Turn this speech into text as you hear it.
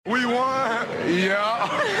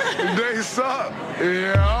up?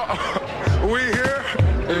 Yeah. We here?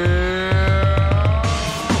 Yeah.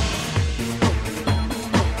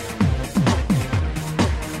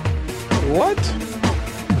 What?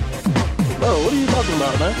 Oh, what are you talking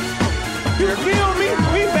about, man? You feel me?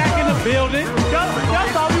 We back in the building. Y'all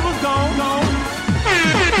thought we was gone.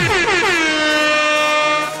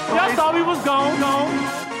 Y'all thought we was gone.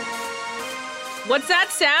 What's that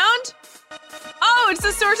sound? Oh, it's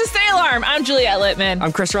the Source to Say alarm. I'm Juliet Litman.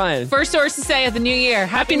 I'm Chris Ryan. First Source to Say of the new year.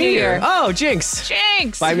 Happy New Year. Oh, Jinx.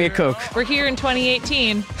 Jinx. Buy me a Coke. We're here in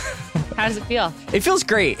 2018. How does it feel? It feels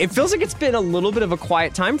great. It feels like it's been a little bit of a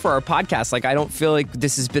quiet time for our podcast. Like, I don't feel like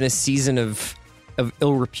this has been a season of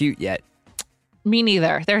ill repute yet. Me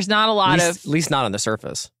neither. There's not a lot At least not on the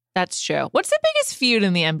surface. That's true. What's the biggest feud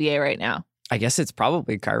in the NBA right now? I guess it's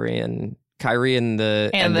probably Kyrie and the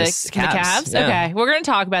Cavs. Cavs? Yeah. Okay. We're going to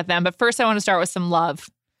talk about them. But first, I want to start with some love.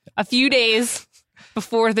 A few days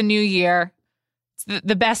before the new year,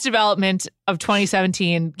 the best development of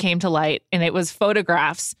 2017 came to light, and it was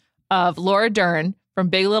photographs of Laura Dern from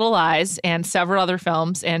Big Little Lies and several other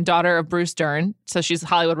films, and daughter of Bruce Dern. So she's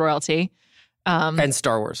Hollywood royalty. And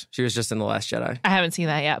Star Wars. She was just in The Last Jedi. I haven't seen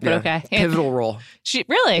that yet, but okay. Pivotal role. She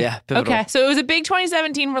really? Yeah, pivotal. Okay. So it was a big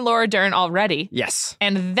 2017 for Laura Dern already. Yes.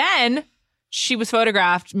 And then she was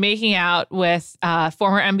photographed making out with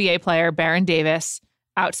former NBA player Baron Davis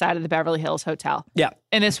outside of the Beverly Hills Hotel. Yeah.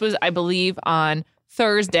 And this was, I believe, on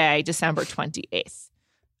Thursday, December 28th.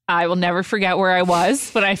 I will never forget where I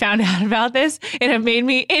was when I found out about this, and it made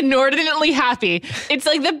me inordinately happy. It's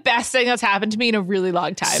like the best thing that's happened to me in a really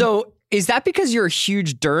long time. So is that because you're a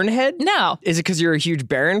huge Dern head? No. Is it because you're a huge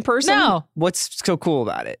Baron person? No. What's so cool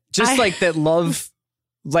about it? Just like that love,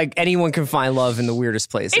 like anyone can find love in the weirdest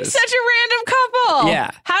places. It's such a random couple.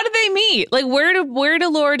 Yeah. How did they meet? Like, where do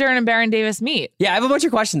Laura Dern and Baron Davis meet? Yeah, I have a bunch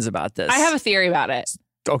of questions about this. I have a theory about it.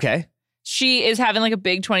 Okay. She is having like a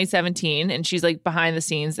big 2017, and she's like behind the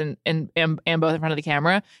scenes and both in front of the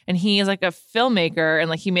camera. And he is like a filmmaker, and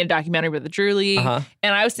like he made a documentary with the Drew League. And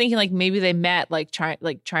I was thinking like maybe they met trying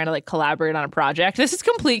to like collaborate on a project. This is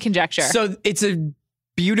complete conjecture. So it's a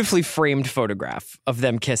beautifully framed photograph of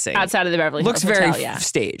them kissing Outside of the Beverly Hills Hills Looks Hotel, very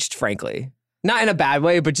staged, frankly. Not in a bad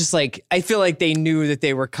way, but just like I feel like they knew that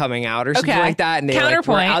they were coming out or something like that, and they like,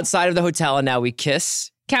 were outside of the hotel, and now we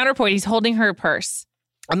kiss. Counterpoint: he's holding her purse.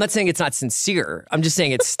 I'm not saying it's not sincere. I'm just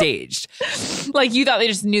saying it's staged. Like you thought they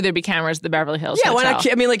just knew there'd be cameras at the Beverly Hills Hotel. Why not?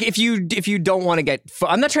 I mean, like if you don't want to get,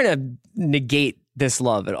 I'm not trying to negate this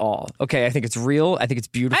love at all. Okay, I think it's real. I think it's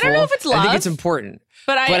beautiful. I don't know if it's love. I think it's important.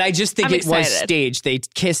 But I just think it was staged. They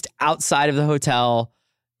kissed outside of the hotel.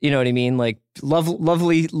 You know what I mean? Like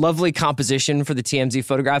lovely composition for the TMZ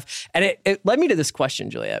photograph. And it led me to this question,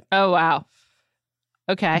 Juliet. Oh, wow.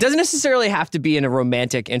 Okay. It doesn't necessarily have to be in a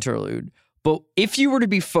romantic interlude. But if you were to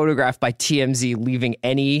be photographed by TMZ leaving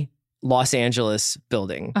any Los Angeles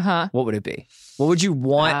building, what would it be? What would you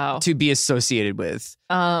want to be associated with?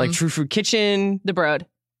 Like True Fruit Kitchen? The Broad.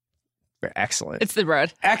 Excellent. It's the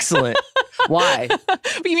Broad. Excellent. Why?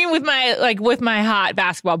 You mean with my hot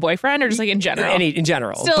basketball boyfriend, or just like in general? In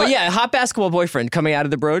general. Still, but yeah, hot basketball boyfriend coming out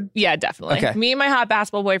of the Broad? Yeah, definitely. Okay. Me and my hot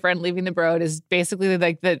basketball boyfriend leaving the Broad is basically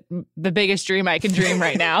like the biggest dream I can dream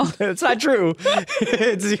right now. That's not true.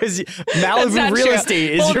 It's because Malibu real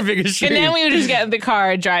estate is your biggest dream. And then we would just get in the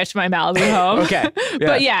car and drive to my Malibu home. Okay. Yeah.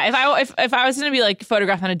 But yeah, if I was going to be like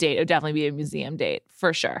photographed on a date, it would definitely be a museum date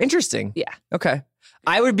for sure. Interesting. Yeah. Okay.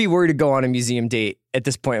 I would be worried to go on a museum date at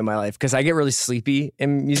this point in my life because I get really sleepy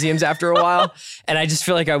in museums after a while. And I just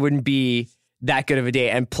feel like I wouldn't be that good of a date.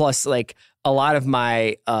 And plus, like, a lot of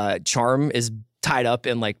my charm is tied up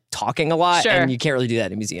in, like, talking a lot. Sure. And you can't really do that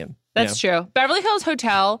in a museum. That's true. Beverly Hills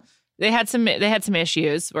Hotel, they had some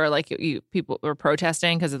issues where, like, people were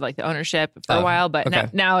protesting because of, like, the ownership for a while.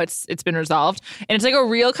 But now it's been resolved. And it's, like, a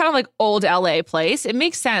real kind of, like, old L.A. place. It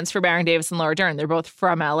makes sense for Baron Davis and Laura Dern. They're both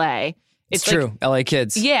from L.A. It's true. LA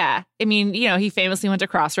kids. Yeah. I mean, you know, he famously went to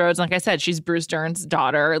Crossroads. Like I said, she's Bruce Dern's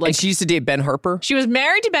daughter. Like, and she used to date Ben Harper. She was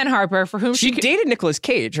married to Ben Harper, for whom she dated Nicolas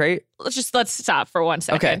Cage, right? Let's stop for 1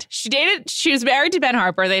 second. Okay. She was married to Ben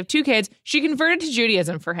Harper. They have 2 kids. She converted to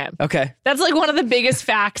Judaism for him. Okay. That's like one of the biggest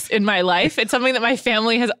facts in my life. It's something that my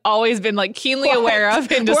family has always been like keenly aware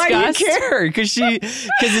of and discussed. Why do you care? Because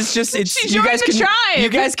it's just, she joined the tribe. You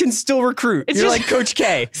guys can still recruit. You're like Coach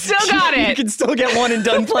K. Still got it. You can still get one and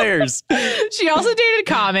done players. She also dated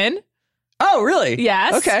Common. Oh, really?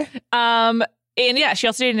 Yes. Okay. And yeah, she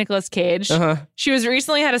also dated Nicolas Cage. She was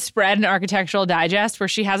recently had a spread in Architectural Digest where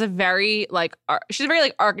she has a very like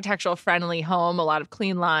architectural friendly home, a lot of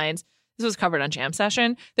clean lines. This was covered on Jam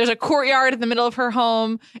Session. There's a courtyard in the middle of her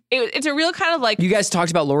home. It's a real kind of like... You guys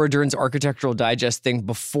talked about Laura Dern's Architectural Digest thing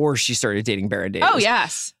before she started dating Baron Davis. Oh,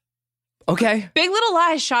 yes. Okay. Big Little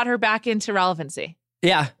Lies shot her back into relevancy.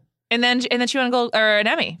 Yeah. And then she won a gold or an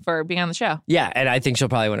Emmy for being on the show. Yeah, and I think she'll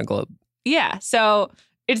probably win a Globe. Yeah, so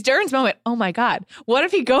it's Dern's moment. Oh my God. What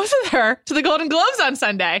if he goes with her to the Golden Globes on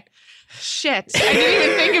Sunday? Shit. I didn't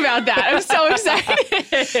even think about that. I'm so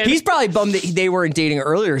excited. He's probably bummed that they weren't dating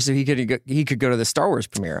earlier so he could go to the Star Wars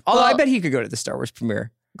premiere. Although I bet he could go to the Star Wars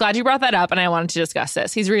premiere. Glad you brought that up, and I wanted to discuss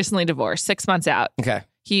this. He's recently divorced, 6 months out. Okay.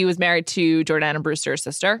 He was married to Jordana Brewster's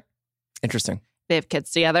sister. Interesting. They have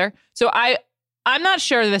kids together. So I'm not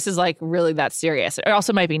sure this is like really that serious. It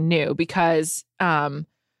also might be new because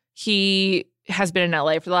he has been in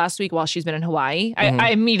LA for the last week while she's been in Hawaii.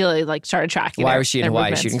 I immediately like started tracking. Why was she in Hawaii?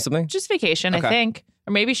 Movements. Shooting something? Just vacation, Okay. I think.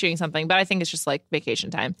 Or maybe shooting something, but I think it's just like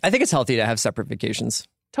vacation time. I think it's healthy to have separate vacations.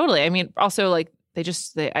 Totally. I mean, also like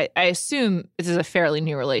I assume this is a fairly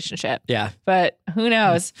new relationship. Yeah. But who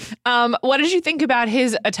knows? What did you think about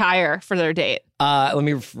his attire for their date? Let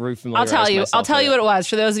me refamiliarize I'll tell you with what it was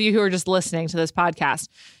for those of you who are just listening to this podcast.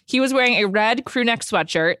 He was wearing a red crew neck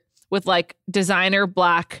sweatshirt with like designer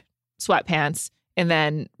black sweatpants and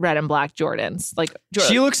then red and black Jordans.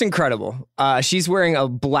 She looks incredible. She's wearing a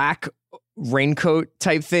black raincoat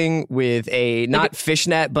type thing with a not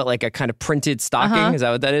fishnet but like a kind of printed stocking. Is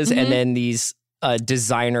that what that is? And then these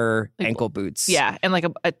designer ankle boots. Yeah, and like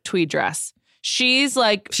a tweed dress. She's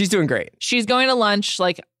doing great. She's going to lunch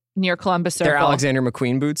like near Columbus Circle. They're Alexander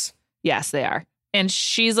McQueen boots. Yes, they are. And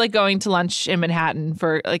she's like going to lunch in Manhattan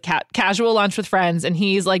for like casual lunch with friends. And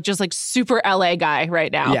he's like just like super LA guy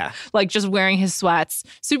right now. Yeah. Like just wearing his sweats.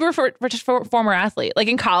 Super for former athlete. Like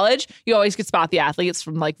in college, you always could spot the athletes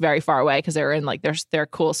from like very far away because they were in like their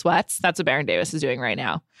cool sweats. That's what Baron Davis is doing right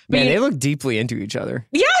now. Man, they look deeply into each other.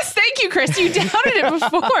 Yes, thank you, Chris. You doubted it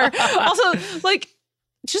before. Also, like,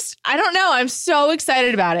 just I don't know. I'm so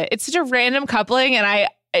excited about it. It's such a random coupling, and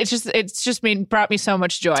brought me so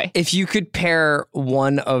much joy. If you could pair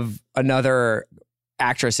one of another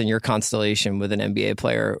actress in your constellation with an NBA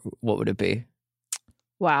player, what would it be?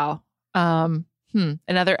 Wow.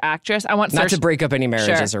 Another actress. I want not to break up any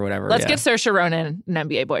marriages or whatever. Let's get Saoirse Ronan an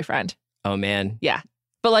NBA boyfriend. Oh man. Yeah.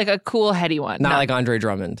 But like a cool heady one. Not like Andre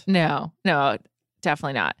Drummond. No,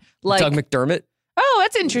 definitely not. Like Doug McDermott. Oh,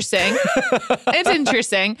 that's interesting. It's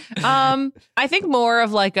interesting. I think more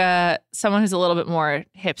of like someone who's a little bit more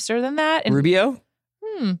hipster than that. And, Rubio?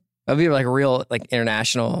 That'd be like a real like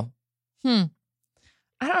international. I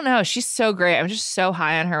don't know. She's so great. I'm just so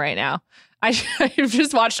high on her right now. I've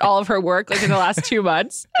just watched all of her work like in the last 2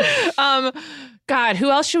 months. God,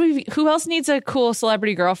 who else needs a cool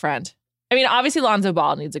celebrity girlfriend? I mean, obviously Lonzo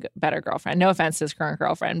Ball needs a better girlfriend. No offense to his current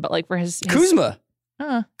girlfriend, but like for his Kuzma.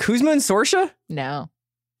 Kuzma and Saoirse? No,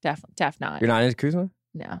 def not. You're not into Kuzma?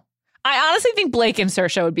 No. I honestly think Blake and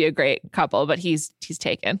Saoirse would be a great couple, but he's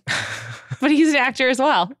taken. But he's an actor as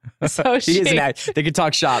well. So he is an actor. They could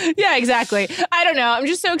talk shop. Yeah, exactly. I don't know. I'm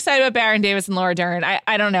just so excited about Baron Davis and Laura Dern.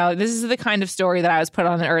 I don't know. This is the kind of story that I was put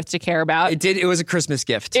on the earth to care about. It was a Christmas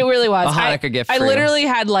gift. It really was. A Hanukkah gift. I literally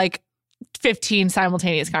had like 15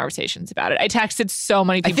 simultaneous conversations about it. I texted so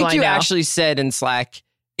many people. I think you actually said in Slack,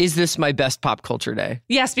 "Is this my best pop culture day?"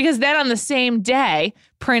 Yes, because then on the same day,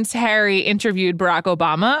 Prince Harry interviewed Barack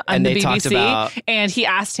Obama on the BBC, and he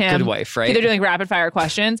asked him, "Good wife, right?" They're doing like rapid fire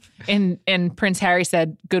questions, and Prince Harry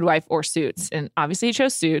said, "Good wife or Suits," and obviously he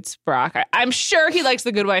chose Suits. Barack, I'm sure he likes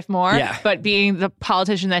the Good Wife more, but being the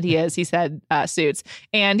politician that he is, he said Suits.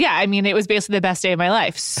 And yeah, I mean, it was basically the best day of my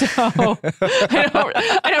life. So I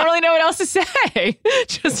don't really know what else to say.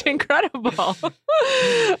 Just incredible.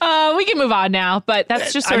 We can move on now, but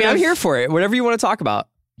that's just. I'm here for it. Whatever you want to talk about.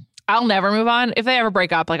 I'll never move on. If they ever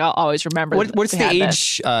break up, like I'll always remember. What's the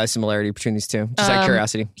age similarity between these two? Just out of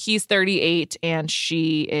curiosity. He's 38 and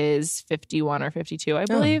she is 51 or 52, I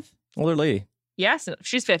believe. Older lady. Yes,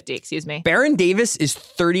 she's 50. Excuse me. Baron Davis is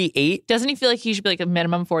 38. Doesn't he feel like he should be like a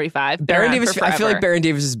minimum 45? Baron Davis. I feel like Baron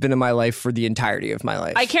Davis has been in my life for the entirety of my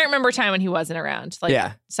life. I can't remember a time when he wasn't around.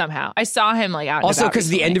 Like somehow I saw him like out. Also, because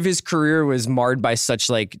the end of his career was marred by such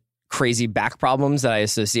like crazy back problems that I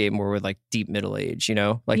associate more with like deep middle age, you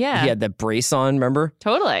know? Like he had that brace on, remember?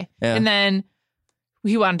 Totally. Yeah. And then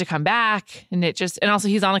he wanted to come back and also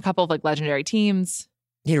he's on a couple of like legendary teams.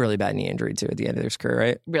 He had a really bad knee injury too at the end of his career,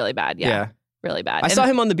 right? Really bad, yeah. Really bad. I saw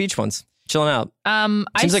him on the beach once, chilling out.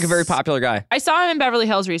 Seems like a very popular guy. I saw him in Beverly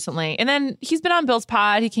Hills recently, and then he's been on Bill's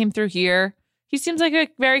pod. He came through here. He seems like a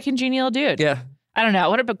very congenial dude. Yeah. I don't know.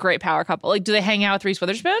 What a great power couple. Like, do they hang out with Reese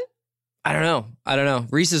Witherspoon? I don't know.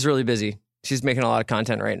 Reese is really busy. She's making a lot of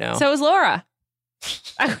content right now. So is Laura.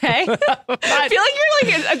 Okay. I feel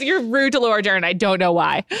like you're rude to Laura Dern. I don't know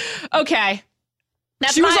why. Okay.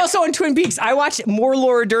 She was also on Twin Peaks. I watched more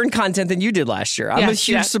Laura Dern content than you did last year. I'm a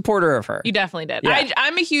huge supporter of her. You definitely did. Yeah.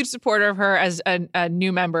 I'm a huge supporter of her as a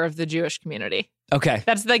new member of the Jewish community. Okay.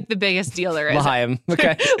 That's like the biggest deal there is. L'chaim.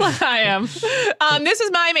 Okay. L'chaim. This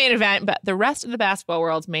is my main event, but the rest of the basketball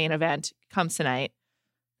world's main event comes tonight.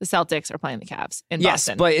 The Celtics are playing the Cavs in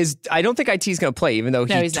Boston. Yes, but I don't think IT's going to play, even though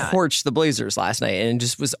he he's not. torched the Blazers last night, and it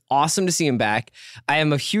just was awesome to see him back. I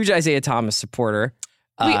am a huge Isaiah Thomas supporter.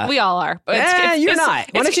 We all are. But you're not.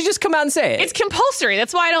 Why don't you just come out and say it? It's compulsory.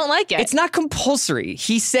 That's why I don't like it. It's not compulsory.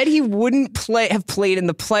 He said he wouldn't have played in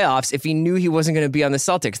the playoffs if he knew he wasn't going to be on the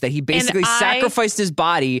Celtics, that he basically sacrificed his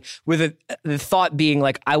body with the thought being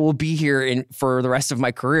like, I will be here for the rest of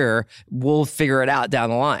my career. We'll figure it out down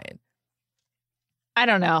the line. I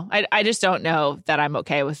don't know. I just don't know that I'm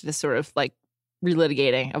okay with this sort of like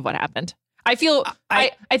relitigating of what happened. I feel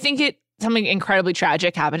I think something incredibly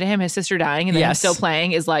tragic happened to him. His sister dying and then him still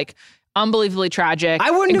playing is like unbelievably tragic. I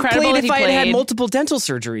wouldn't have played if I had multiple dental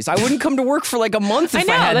surgeries. I wouldn't come to work for like a month if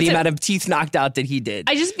I had the amount of teeth knocked out that he did.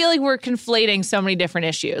 I just feel like we're conflating so many different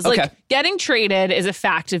issues. Okay. Like getting traded is a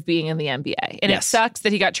fact of being in the NBA. And it sucks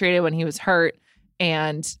that he got traded when he was hurt.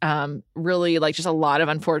 And really, like, just a lot of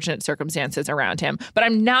unfortunate circumstances around him. But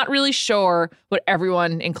I'm not really sure what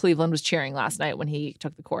everyone in Cleveland was cheering last night when he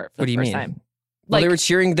took the court for the first time. Well, like, they were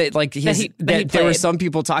cheering that, like, that there were some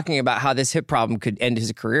people talking about how this hip problem could end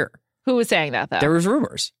his career. Who was saying that, though? There was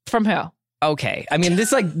rumors. From who? Okay. I mean,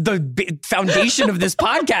 this like the foundation of this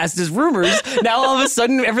podcast is rumors. Now all of a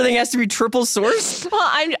sudden everything has to be triple sourced. Well,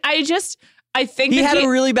 I think he had a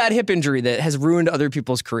really bad hip injury that has ruined other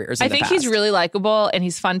people's careers. I think he's really likable and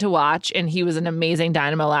he's fun to watch. And he was an amazing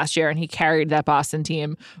dynamo last year and he carried that Boston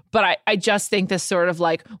team. But I just think this sort of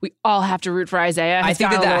like, we all have to root for Isaiah. I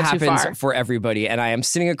think that happens for everybody. And I am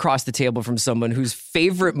sitting across the table from someone whose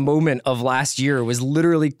favorite moment of last year was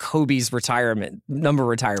literally Kobe's number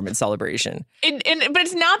retirement celebration. But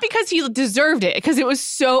it's not because he deserved it, because it was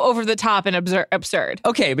so over the top and absurd.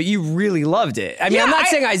 Okay, but you really loved it. I mean, I'm not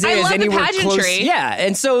saying Isaiah is anywhere close. Yeah,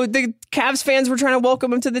 and so the Cavs fans were trying to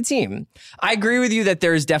welcome him to the team. I agree with you that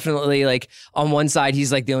there's definitely, like, on one side,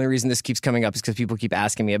 he's like, the only reason this keeps coming up is because people keep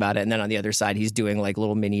asking me about it. And then on the other side, he's doing like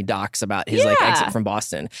little mini docs about his like exit from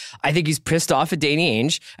Boston. I think he's pissed off at Danny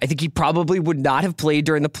Ainge. I think he probably would not have played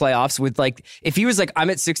during the playoffs with, like, if he was like, I'm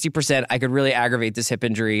at 60%, I could really aggravate this hip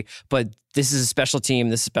injury, but this is a special team,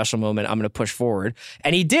 this is a special moment, I'm going to push forward.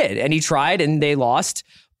 And he did, and he tried, and they lost.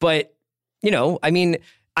 But, you know, I mean,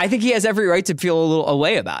 I think he has every right to feel a little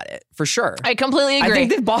away about it, for sure. I completely agree. I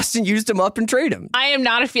think that Boston used him up and traded him. I am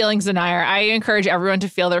not a feelings denier. I encourage everyone to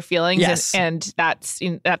feel their feelings. Yes. And that's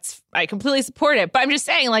I completely support it. But I'm just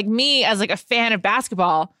saying, like, me as like a fan of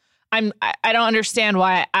basketball, I don't understand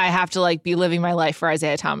why I have to like be living my life for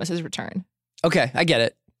Isaiah Thomas's return. Okay, I get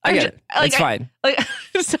it. I get it. It's fine.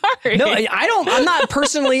 Sorry. No, I'm not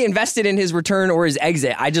personally invested in his return or his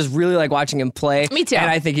exit. I just really like watching him play. Me too. And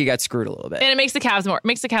I think he got screwed a little bit. And it makes the Cavs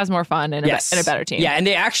more fun and a better team. Yeah, and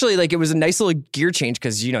they actually, like, it was a nice little gear change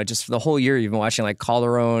because, you know, just for the whole year you've been watching like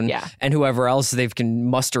Calderon and whoever else they can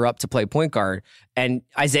muster up to play point guard. And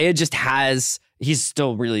Isaiah just he's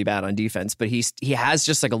still really bad on defense, but he has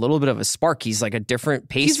just like a little bit of a spark. He's like a different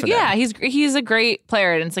pace for them. Yeah, he's a great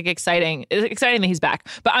player, and it's like exciting. It's exciting that he's back.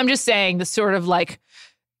 But I'm just saying the sort of like,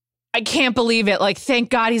 I can't believe it. Like, thank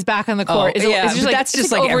God he's back on the court. That's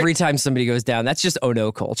just like every time somebody goes down, that's just oh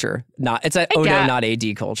no culture. It's a oh no, not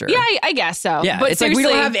AD culture. Yeah, I guess so. Yeah, but it's like we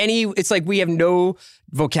don't have any. It's like we have no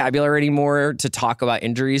vocabulary anymore to talk about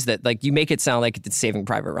injuries. That, like, you make it sound like it's Saving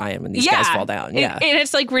Private Ryan when these guys fall down. Yeah, and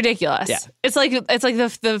it's like ridiculous. Yeah. It's like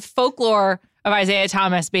the folklore of Isaiah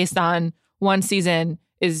Thomas based on one season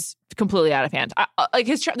is completely out of hand.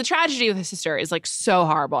 The tragedy of his sister is like so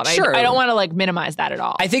horrible. And I don't want to like minimize that at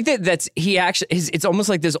all. I think it's almost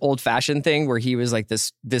like this old fashioned thing where he was like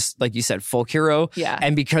this, like you said, folk hero. Yeah.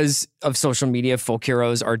 And because of social media, folk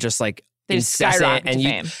heroes are just like incessant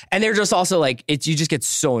and they're just also like, you just get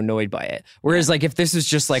so annoyed by it. Whereas like if this was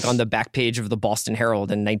just like on the back page of the Boston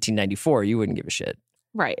Herald in 1994, you wouldn't give a shit.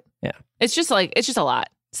 Right. Yeah. It's just a lot.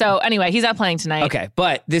 So anyway, he's not playing tonight. Okay,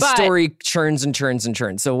 but this story churns and churns and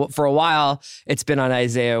churns. So for a while, it's been on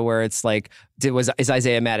Isaiah where it's like, is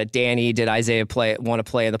Isaiah mad at Danny? Did Isaiah want to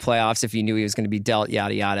play in the playoffs if he knew he was going to be dealt,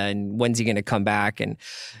 yada, yada, and when's he going to come back? And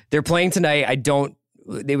they're playing tonight.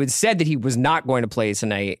 They said that he was not going to play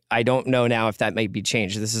tonight. I don't know now if that might be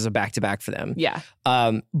changed. This is a back-to-back for them. Yeah.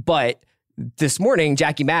 But this morning,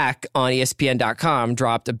 Jackie Mack on ESPN.com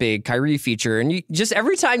dropped a big Kyrie feature. And you just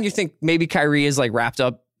every time you think maybe Kyrie is like wrapped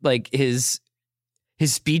up like his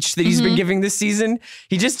his speech that he's been giving this season.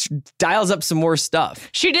 He just dials up some more stuff.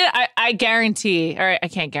 She did. I guarantee, or I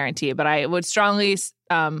can't guarantee, but I would strongly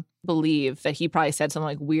believe that he probably said some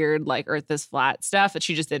like weird, like Earth is flat stuff that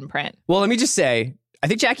she just didn't print. Well, let me just say, I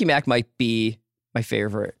think Jackie Mack might be my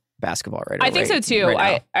favorite basketball writer. I think so too.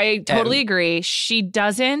 Right I totally agree. She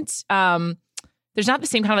doesn't. There's not the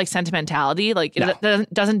same kind of like sentimentality. Like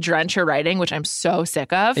it doesn't drench her writing, which I'm so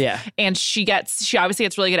sick of. Yeah. And she obviously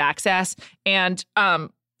gets really good access. And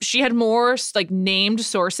she had more like named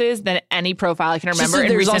sources than any profile I can remember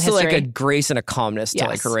in recent history. There's also like a grace and a calmness to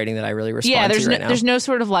like her writing that I really respond to right now. There's no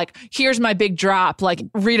sort of like, here's my big drop. Like,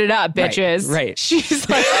 read it up, bitches. Right. She's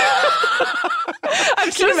like... I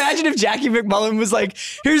can imagine if Jackie MacMullan was like,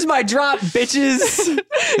 here's my drop, bitches.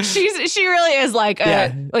 She really is like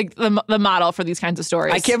like the model for these kinds of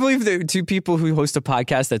stories. I can't believe there are two people who host a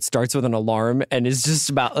podcast that starts with an alarm and is just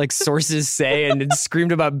about like sources say and it's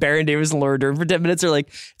screamed about Baron Davis and Laura Dern for 10 minutes. Are like,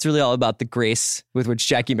 it's really all about the grace with which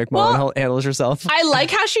Jackie MacMullan handles herself. I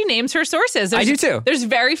like how she names her sources. I do too. There's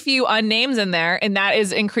very few unnames in there, and that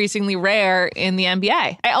is increasingly rare in the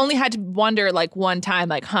NBA. I only had to wonder like one time,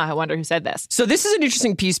 like, I wonder who said this. So this is an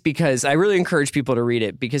interesting piece because I really encourage people to read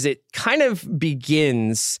it because it kind of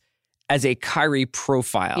begins as a Kyrie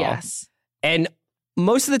profile. Yes. And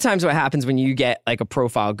most of the times what happens when you get like a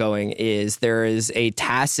profile going is there is a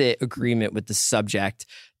tacit agreement with the subject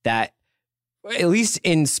that, at least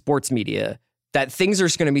in sports media, that things are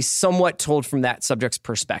going to be somewhat told from that subject's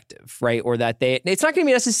perspective, right? Or that it's not going to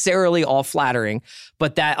be necessarily all flattering,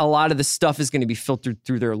 but that a lot of the stuff is going to be filtered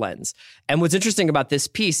through their lens. And what's interesting about this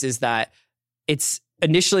piece is that it's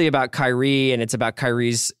initially about Kyrie and it's about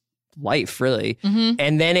Kyrie's life, really. Mm-hmm.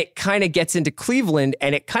 And then it kind of gets into Cleveland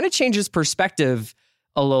and it kind of changes perspective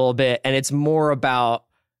a little bit. And it's more about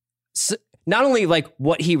not only like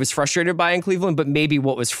what he was frustrated by in Cleveland, but maybe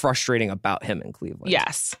what was frustrating about him in Cleveland.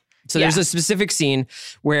 Yes. So there's a specific scene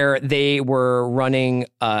where they were running,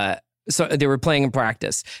 so they were playing in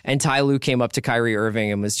practice and Ty Lue came up to Kyrie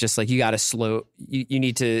Irving and was just like, you got to you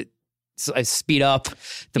need to speed up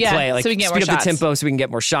the play, like so we can get speed more up the tempo so we can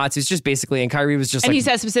get more shots. It's just basically, and Kyrie was just and like, he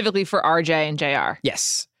said specifically for RJ and JR.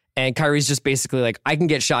 Yes. And Kyrie's just basically like, I can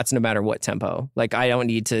get shots no matter what tempo. Like, I don't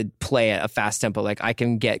need to play at a fast tempo. Like, I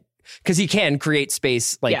can get, because he can create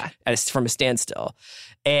space like from a standstill.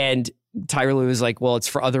 And Ty Lue is like, well, it's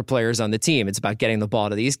for other players on the team. It's about getting the ball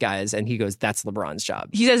to these guys. And he goes, that's LeBron's job.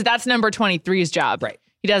 He says that's number 23's job. Right.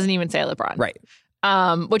 He doesn't even say LeBron. Right.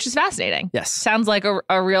 Which is fascinating. Yes. Sounds like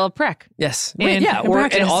a real prick. Yes. And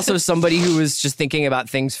also somebody who was just thinking about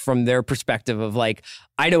things from their perspective of like,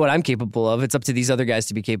 I know what I'm capable of. It's up to these other guys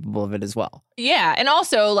to be capable of it as well. Yeah. And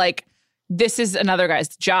also like, this is another guy's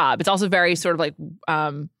job. It's also very sort of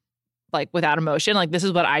like without emotion. Like, this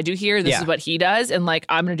is what I do here. This is what he does. And like,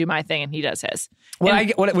 I'm going to do my thing and he does his.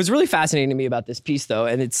 What was really fascinating to me about this piece though,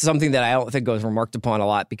 and it's something that I don't think goes remarked upon a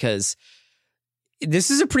lot because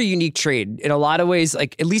this is a pretty unique trade in a lot of ways,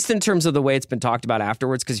 like at least in terms of the way it's been talked about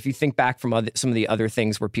afterwards. Because if you think back from some of the other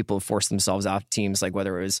things where people have forced themselves out of teams, like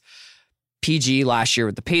whether it was PG last year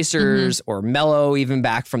with the Pacers or Melo, even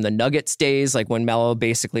back from the Nuggets days, like when Melo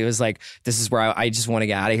basically was like, this is where I just want to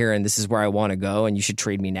get out of here and this is where I want to go and you should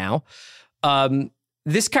trade me now.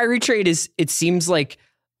 This Kyrie trade it seems like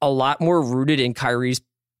a lot more rooted in Kyrie's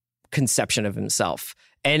conception of himself.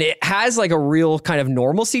 And it has like a real kind of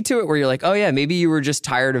normalcy to it where you're like, oh yeah, maybe you were just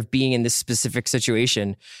tired of being in this specific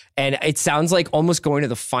situation. And it sounds like almost going to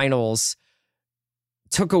the finals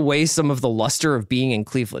took away some of the luster of being in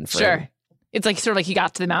Cleveland for him. It's like sort of like he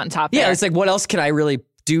got to the mountaintop. Yeah, there. it's like, what else can I really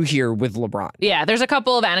do here with LeBron? Yeah, there's a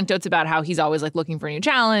couple of anecdotes about how he's always like looking for a new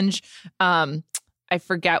challenge. I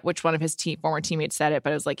forget which one of his former teammates said it,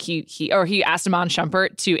 but it was like he asked Iman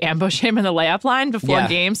Shumpert to ambush him in the layup line before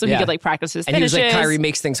games so he could like practice his finishes. And he was like, Kyrie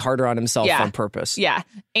makes things harder on himself on purpose. Yeah.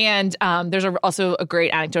 And there's also a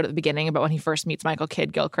great anecdote at the beginning about when he first meets Michael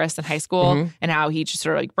Kidd-Gilchrist in high school and how he just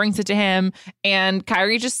sort of like brings it to him. And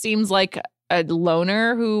Kyrie just seems like a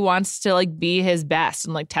loner who wants to like be his best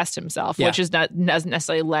and like test himself, which doesn't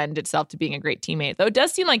necessarily lend itself to being a great teammate. Though it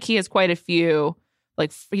does seem like he has quite a few.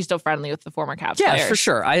 Like, he's still friendly with the former Cavs players. Yeah, for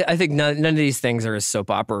sure. I think none of these things are as soap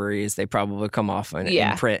opera-y as they probably come off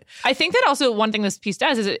in print. I think that also one thing this piece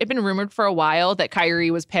does is it's been rumored for a while that Kyrie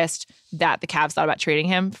was pissed that the Cavs thought about trading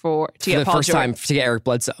him to get Paul George. First time to get Eric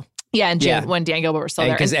Bledsoe. Yeah, and when Dan Gilbert was still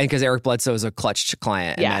there. Because Eric Bledsoe is a clutch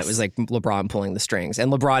client, and that was like LeBron pulling the strings.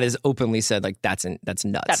 And LeBron has openly said, like, that's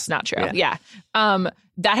nuts. That's not true. Yeah.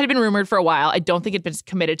 That had been rumored for a while. I don't think it'd been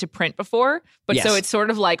committed to print before, but so it's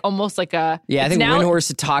sort of like almost like a... Yeah, I think Windhorst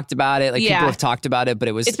had talked about it. Like, people have talked about it, but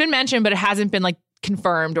it's been mentioned, but it hasn't been like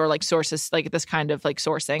confirmed or like sources like this kind of like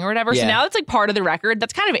sourcing or whatever. So Yeah. now it's like part of the record.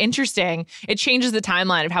 That's kind of interesting. It changes the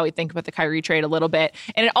timeline of how we think about the Kyrie trade a little bit.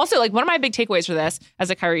 And it also, like, one of my big takeaways for this as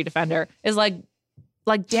a Kyrie defender is like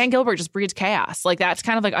Dan Gilbert just breeds chaos. Like, that's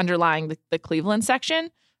kind of like underlying the Cleveland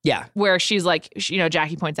section. Yeah. Where she's like, you know,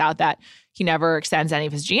 Jackie points out that he never extends any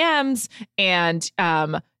of his GMs, and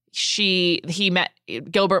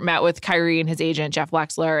Gilbert met with Kyrie and his agent Jeff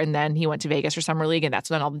Wexler, and then he went to Vegas for summer league, and that's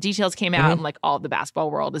when all the details came out, and like all of the basketball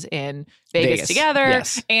world is in Vegas together.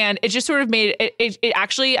 Yes. And it just sort of made it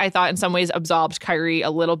actually, I thought, in some ways absolved Kyrie a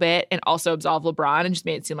little bit, and also absolved LeBron, and just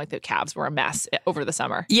made it seem like the Cavs were a mess over the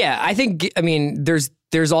summer. Yeah, I think, I mean, there's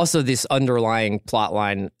also this underlying plot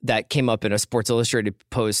line that came up in a Sports Illustrated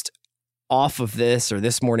post off of this, or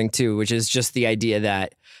this morning too, which is just the idea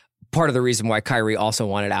that part of the reason why Kyrie also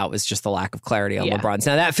wanted out was just the lack of clarity on LeBron's.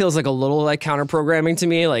 Now that feels like a little like counter programming to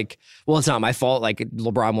me. Like, well, it's not my fault. Like,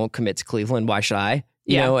 LeBron won't commit to Cleveland. Why should I?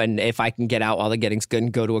 You know, and if I can get out while the getting's good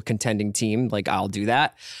and go to a contending team, like, I'll do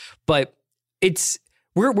that. But it's,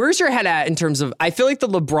 where's your head at in terms of, I feel like the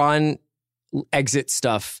LeBron exit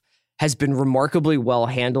stuff has been remarkably well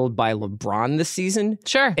handled by LeBron this season.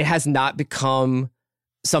 Sure. It has not become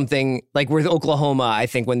something like with Oklahoma. I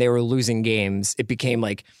think when they were losing games, it became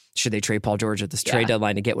like, should they trade Paul George at this trade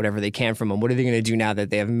deadline to get whatever they can from him? What are they going to do now that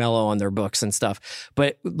they have Melo on their books and stuff?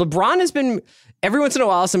 But LeBron has been, every once in a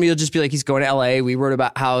while, somebody will just be like, he's going to LA. We wrote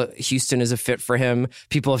about how Houston is a fit for him.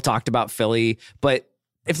 People have talked about Philly. But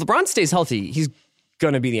if LeBron stays healthy, he's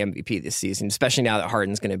going to be the MVP this season, especially now that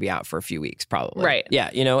Harden's going to be out for a few weeks, probably. Right. Yeah.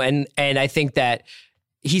 You know, and I think that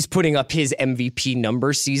he's putting up his MVP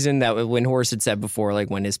number season that when Horace had said before, like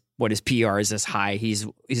when his PR is this high, he's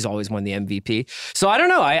always won the MVP. So I don't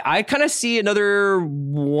know. I kind of see another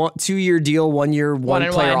 2-year deal, 1 year, one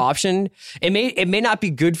player option. It may not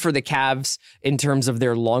be good for the Cavs in terms of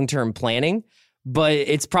their long-term planning, but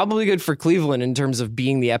it's probably good for Cleveland in terms of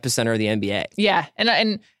being the epicenter of the NBA. Yeah.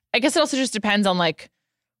 And I guess it also just depends on like,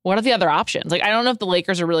 what are the other options? Like, I don't know if the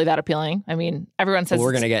Lakers are really that appealing. I mean, everyone says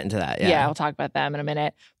we're going to get into that. Yeah, we'll talk about them in a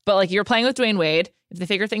minute. But like, you're playing with Dwayne Wade. If they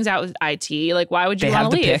figure things out with IT, like, why would you want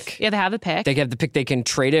to leave? Pick. Yeah, they have the pick. They have the pick. They can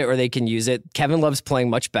trade it or they can use it. Kevin Love's playing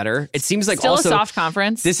much better. It seems like still also a soft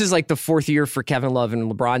conference. This is like the 4th year for Kevin Love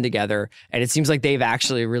and LeBron together, and it seems like they've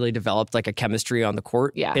actually really developed like a chemistry on the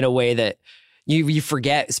court in a way that you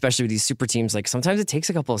forget, especially with these super teams. Like, sometimes it takes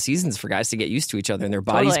a couple of seasons for guys to get used to each other, and their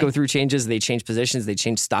bodies go through changes. They change positions. They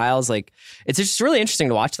change styles. Like, it's just really interesting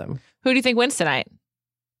to watch them. Who do you think wins tonight?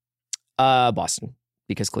 Boston,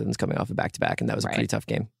 because Cleveland's coming off a back-to-back, and that was a pretty tough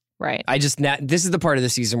game. Right. This is the part of the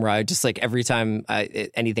season where I just like every time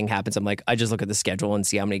anything happens, I'm like, I just look at the schedule and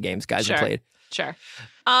see how many games guys have played. Sure.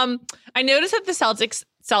 I noticed that the Celtics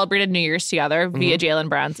celebrated New Year's together via Jaylen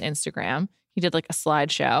Brown's Instagram. He did like a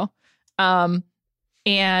slideshow.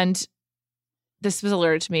 And this was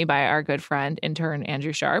alerted to me by our good friend, intern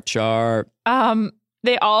Andrew Sharp.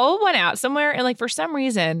 They all went out somewhere, and like for some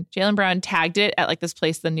reason, Jaylen Brown tagged it at like this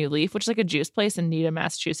place, the New Leaf, which is like a juice place in Needham,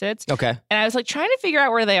 Massachusetts. Okay. And I was like trying to figure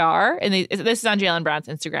out where they are. And this is on Jaylen Brown's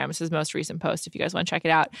Instagram. It's his most recent post if you guys want to check it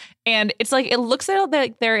out. And it's like, it looks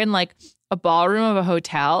like they're in like a ballroom of a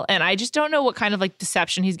hotel. And I just don't know what kind of like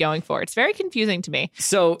deception he's going for. It's very confusing to me.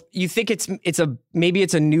 So you think maybe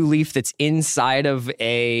it's a New Leaf that's inside of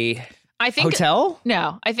a hotel?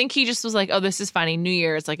 No, I think he just was like, oh, this is funny. New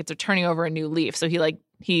Year's, like it's turning over a new leaf. So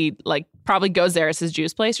he probably goes there as his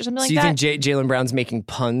juice place or something like that. So you think Jaylen Brown's making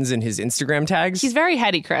puns in his Instagram tags? He's very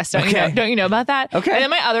heady, Chris. Don't you know about that? Okay. And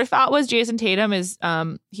then my other thought was Jason Tatum is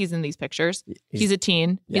he's in these pictures. He's a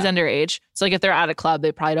teen. He's underage. So like if they're at a club,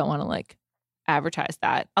 they probably don't want to like advertise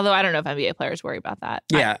that. Although I don't know if NBA players worry about that.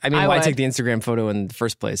 Yeah, I mean, why take the Instagram photo in the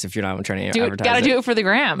first place if you're not trying to advertise Gotta do it for the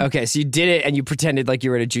gram. Okay, so you did it and you pretended like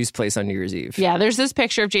you were at a juice place on New Year's Eve. Yeah, there's this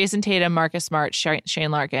picture of Jason Tatum, Marcus Smart,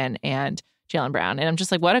 Shane Larkin, and Jaylen Brown. And I'm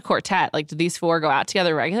just like, what a quartet. Like, do these four go out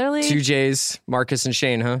together regularly? 2 J's, Marcus and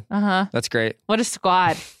Shane, huh? Uh-huh. That's great. What a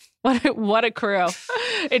squad. What a crew.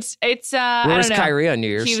 It's Where was Kyrie on New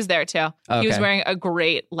Year's? He was there too. Okay. He was wearing a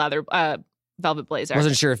great leather velvet blazer. I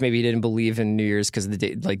wasn't sure if maybe he didn't believe in New Year's because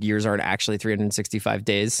years aren't actually 365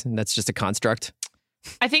 days, and that's just a construct.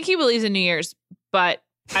 I think he believes in New Year's, but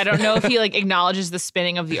I don't know if he like acknowledges the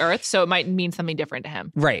spinning of the earth, so it might mean something different to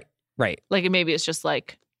him. Right. Like maybe it's just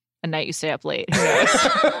like a night you stay up late. Who knows?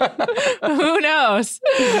 Who knows?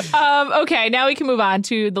 Okay, now we can move on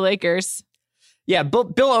to the Lakers. Yeah,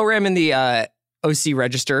 Bill Oram in the OC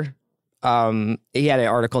Register. He had an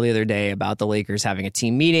article the other day about the Lakers having a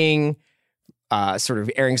team meeting. Sort of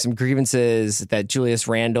airing some grievances that Julius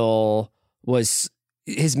Randle was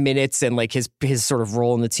his minutes and like his sort of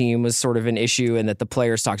role in the team was sort of an issue, and that the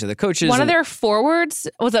players talked to the coaches. One of their forwards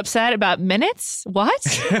was upset about minutes.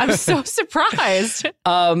 What? I'm so surprised.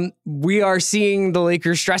 We are seeing the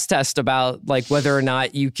Lakers stress test about like whether or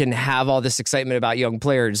not you can have all this excitement about young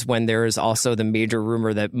players when there is also the major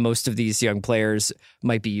rumor that most of these young players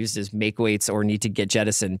might be used as make weights or need to get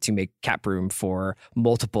jettisoned to make cap room for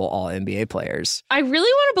multiple all NBA players. I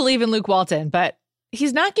really want to believe in Luke Walton, but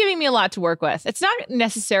he's not giving me a lot to work with. It's not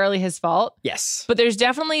necessarily his fault. Yes. But there's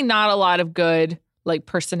definitely not a lot of good like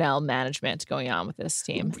personnel management going on with this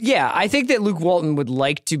team. Yeah, I think that Luke Walton would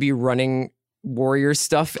like to be running Warriors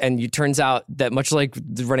stuff, and it turns out that much like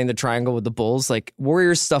running the triangle with the Bulls, like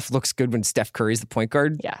Warriors stuff looks good when Steph Curry's the point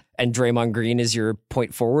guard, and Draymond Green is your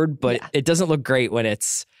point forward, but it doesn't look great when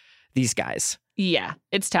it's these guys. Yeah,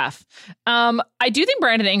 it's tough. I do think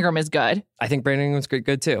Brandon Ingram is good. I think Brandon Ingram's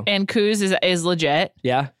good too. And Kuz is legit.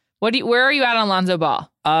 Yeah. Where are you at on Lonzo Ball?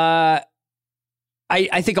 I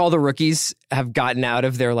think all the rookies have gotten out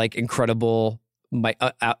of their like incredible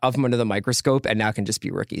of them under the microscope and now can just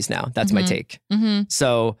be rookies now. That's my take. Mm-hmm.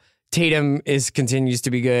 So Tatum continues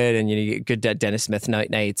to be good, and you get good Dennis Smith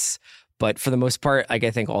nights. But for the most part, like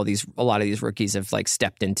I think a lot of these rookies have like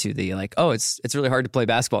stepped into the like, oh, it's really hard to play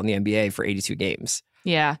basketball in the NBA for 82 games.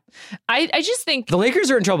 Yeah, I just think the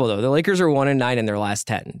Lakers are in trouble though. The Lakers are 1-9 in their last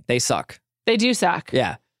 10. They suck. They do suck.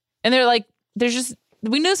 Yeah, and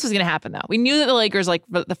we knew this was going to happen though. We knew that the Lakers like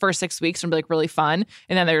the first 6 weeks would be like really fun,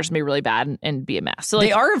 and then they're just going to be really bad and be a mess. So like,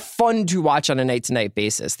 they are fun to watch on a night to night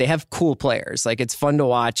basis. They have cool players. Like it's fun to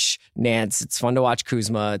watch Nance. It's fun to watch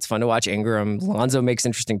Kuzma. It's fun to watch Ingram. Lonzo makes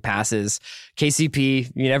interesting passes.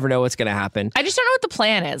 KCP, you never know what's going to happen. I just don't know what the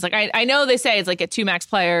plan is. Like I know they say it's like get 2 max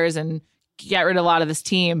players and get rid of a lot of this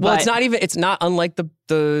team. Well, but it's not unlike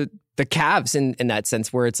the Cavs in that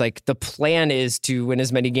sense, where it's like the plan is to win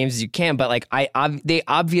as many games as you can, but like they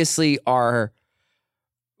obviously are.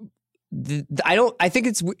 I think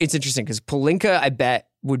it's interesting because Pelinka, I bet,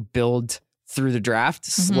 would build through the draft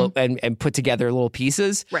slow and put together little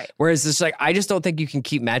pieces. Right. Whereas it's like I just don't think you can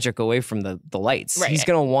keep Magic away from the lights. Right. He's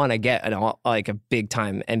gonna want to get a big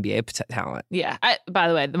time NBA talent. Yeah. By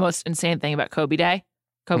the way, the most insane thing about Kobe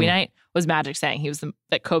night was Magic saying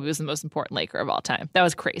that Kobe was the most important Laker of all time. That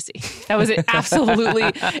was crazy. That was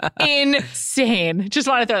absolutely insane. Just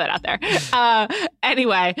want to throw that out there.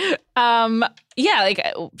 Anyway, yeah, like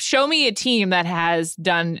show me a team that has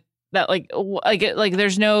done that. Like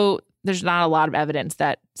there's not a lot of evidence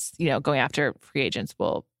that going after free agents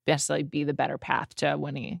will necessarily be the better path to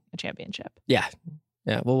winning a championship. Yeah.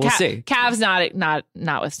 Yeah, well, we'll see. Cavs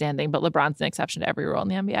notwithstanding, but LeBron's an exception to every rule in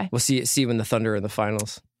the NBA. We'll see when the Thunder are in the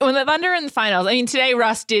finals. When the Thunder are in the finals, I mean, today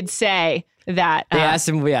Russ did say that they asked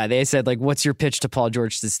him. Yeah, they said like, "What's your pitch to Paul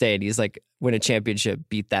George to stay?" And he's like, "Win a championship,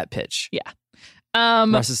 beat that pitch." Yeah,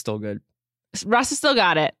 Russ is still good. Russ has still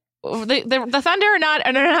got it. The Thunder are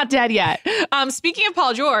not dead yet. Speaking of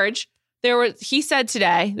Paul George, he said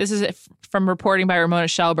today. This is from reporting by Ramona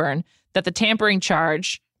Shelburne that the tampering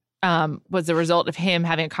charge was the result of him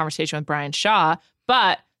having a conversation with Brian Shaw,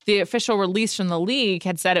 but the official release from the league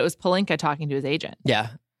had said it was Pelinka talking to his agent. Yeah.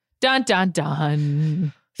 Dun, dun,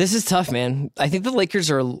 dun. This is tough, man. I think the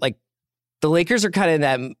Lakers are kind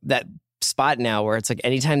of that spot now where it's like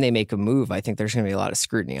anytime they make a move, I think there's going to be a lot of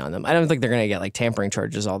scrutiny on them. I don't think they're going to get like tampering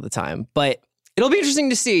charges all the time, but it'll be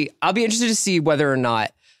interesting to see. I'll be interested to see whether or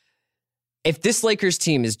not if this Lakers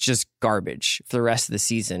team is just garbage for the rest of the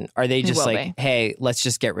season, are they just like, hey, let's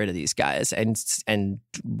just get rid of these guys and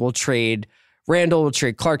we'll trade Randall, we'll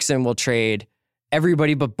trade Clarkson, we'll trade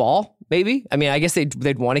everybody but Ball, maybe? I mean, I guess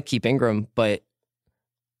they'd want to keep Ingram, but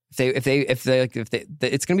if they it's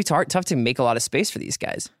going to be tough to make a lot of space for these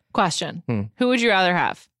guys. Question: Who would you rather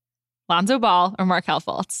have, Lonzo Ball or Markelle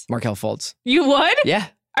Fultz? Markelle Fultz. You would? Yeah.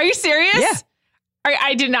 Are you serious? Yeah.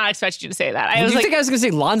 I did not expect you to say that. I think I was going to say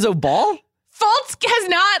Lonzo Ball? Fultz has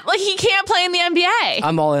not, he can't play in the NBA.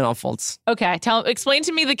 I'm all in on Fultz. Okay, explain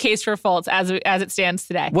to me the case for Fultz as it stands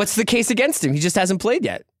today. What's the case against him? He just hasn't played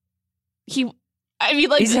yet. He's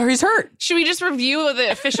hurt. Should we just review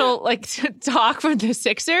the official talk from the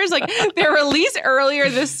Sixers? Their release earlier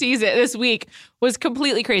this week was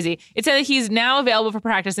completely crazy. It said that he's now available for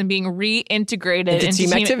practice and being reintegrated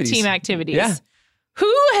into team activities. Yeah.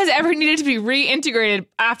 Who has ever needed to be reintegrated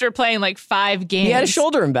after playing 5 games? He had a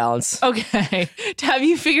shoulder imbalance. Okay. Have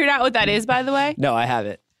you figured out what that is, by the way? No, I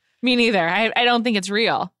haven't. Me neither. I don't think it's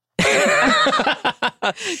real.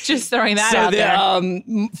 Just throwing that out there.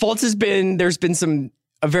 Fultz there's been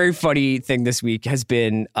a very funny thing this week has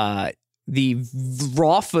been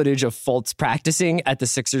raw footage of Fultz practicing at the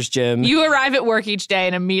Sixers gym. You arrive at work each day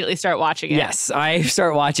and immediately start watching it. Yes, I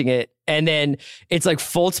start watching it. And then it's like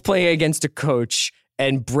Fultz playing against a coach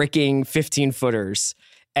and bricking 15-footers.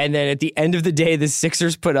 And then at the end of the day, the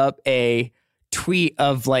Sixers put up a tweet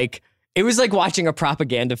of like, it was like watching a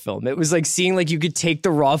propaganda film. It was like seeing like you could take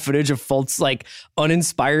the raw footage of Fultz like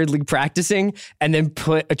uninspiredly practicing and then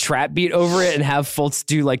put a trap beat over it and have Fultz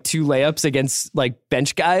do like 2 layups against like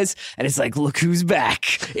bench guys. And it's like, look who's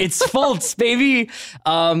back. It's Fultz, baby.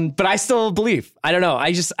 But I still believe. I don't know.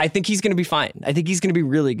 I think he's going to be fine. I think he's going to be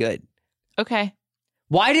really good. Okay.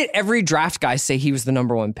 Why did every draft guy say he was the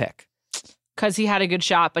number 1 pick? Because he had a good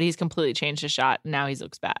shot, but he's completely changed his shot. And now he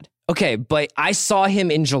looks bad. Okay, but I saw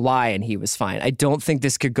him in July and he was fine. I don't think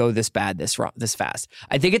this could go this bad this fast.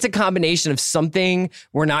 I think it's a combination of something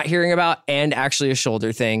we're not hearing about and actually a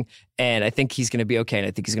shoulder thing. And I think he's going to be okay. And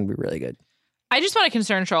I think he's going to be really good. I just want to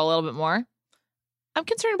concern Troll a little bit more. I'm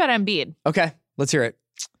concerned about Embiid. Okay, let's hear it.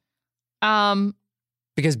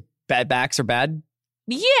 Because bad backs are bad?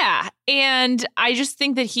 Yeah. And I just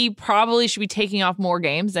think that he probably should be taking off more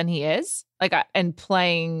games than he is. And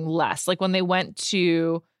playing less. Like when they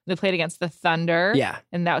played against the Thunder. Yeah.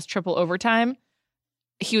 And that was triple overtime.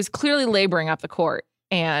 He was clearly laboring up the court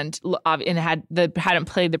and hadn't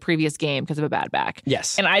played the previous game because of a bad back.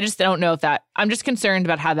 Yes. And I just don't know if I'm just concerned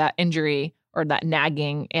about how that injury or that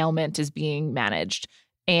nagging ailment is being managed.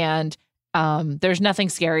 And there's nothing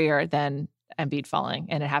scarier than Embiid falling,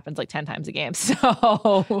 and it happens like 10 times a game. So,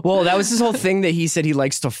 well, that was his whole thing that he said he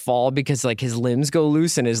likes to fall because like his limbs go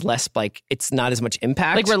loose and is less like it's not as much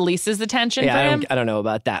impact. Like releases the tension for him. I don't know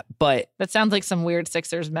about that, but that sounds like some weird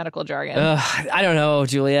Sixers medical jargon. I don't know,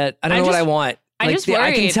 Juliet. I don't know what I want. I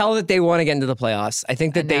can tell that they want to get into the playoffs. I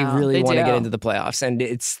think that they really want to get into the playoffs, and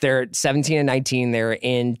they're 17 and 19. They're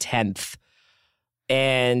in 10th,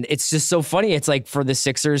 and it's just so funny. It's like for the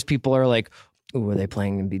Sixers, people are like, ooh, are they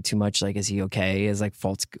playing Embiid too much? Like, is he okay? Is like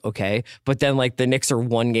Fultz okay? But then like the Knicks are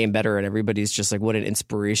 1 game better and everybody's just like, what an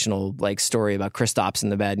inspirational like story about Kristaps and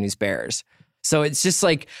the Bad News Bears. So it's just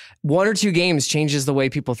like 1 or 2 games changes the way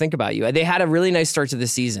people think about you. They had a really nice start to the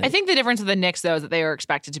season. I think the difference with the Knicks though is that they were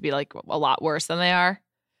expected to be like a lot worse than they are.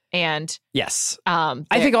 And yes, I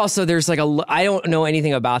think also there's like I don't know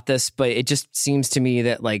anything about this, but it just seems to me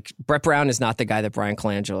that like Brett Brown is not the guy that Brian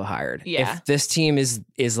Colangelo hired. Yeah. If this team is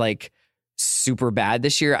like super bad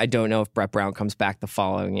this year, I don't know if Brett Brown comes back the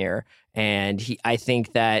following year. And I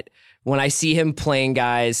think that when I see him playing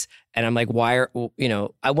guys and I'm like,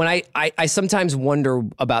 I sometimes wonder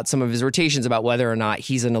about some of his rotations about whether or not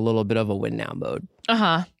he's in a little bit of a win now mode.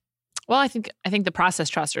 Uh-huh. Well, I think the process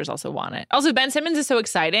trusters also want it. Also, Ben Simmons is so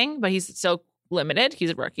exciting, but he's so limited. He's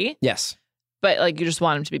a rookie. Yes. But like you just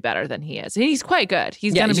want him to be better than he is. And he's quite good.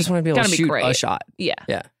 He's gonna just want to be able to shoot great. A shot. Yeah.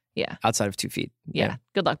 Yeah. Yeah. Outside of 2 feet. Yeah.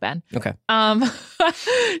 Good luck, Ben. Okay.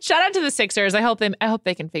 Shout out to the Sixers. I hope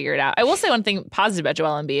they can figure it out. I will say one thing positive about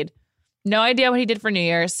Joel Embiid. No idea what he did for New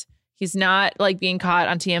Year's. He's not like being caught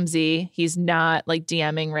on TMZ. He's not like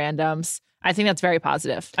DMing randoms. I think that's very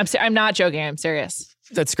positive. I'm not joking. I'm serious.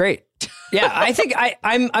 That's great. Yeah. I think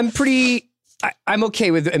I'm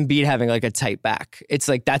okay with Embiid having like a tight back. It's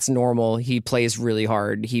like, that's normal. He plays really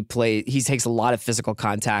hard. He takes a lot of physical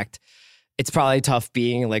contact. It's probably tough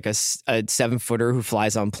being like a 7-footer who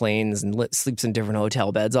flies on planes and sleeps in different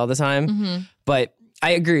hotel beds all the time. Mm-hmm. But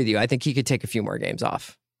I agree with you. I think he could take a few more games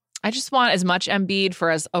off. I just want as much Embiid for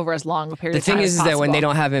as long a period of time. The thing is that when they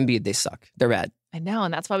don't have Embiid, they suck. They're bad. I know.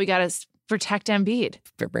 And that's why we got to protect Embiid.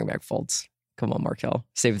 Bring back Fultz. Come on, Markel.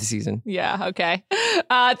 Save the season. Yeah. Okay.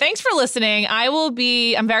 Thanks for listening.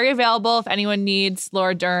 I'm very available if anyone needs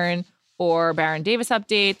Laura Dern or Baron Davis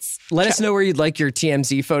updates. Let us know where you'd like your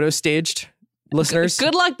TMZ photos staged, listeners.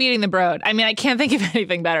 Good luck beating the Broad. I mean, I can't think of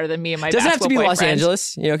anything better than me and my Doesn't have to be boyfriend. Los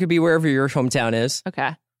Angeles. It could be wherever your hometown is.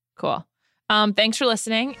 Okay, cool. Thanks for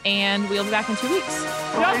listening, and we'll be back in 2 weeks.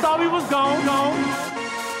 Y'all thought we was gone.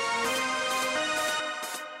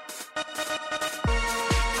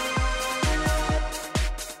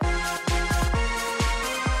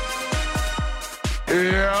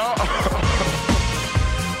 Yeah.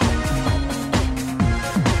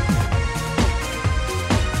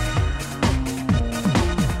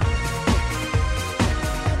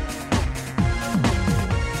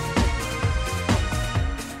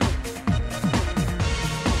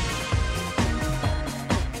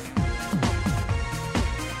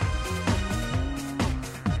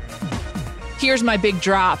 Here's my big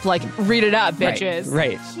drop. Like, read it up, bitches.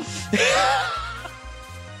 Right.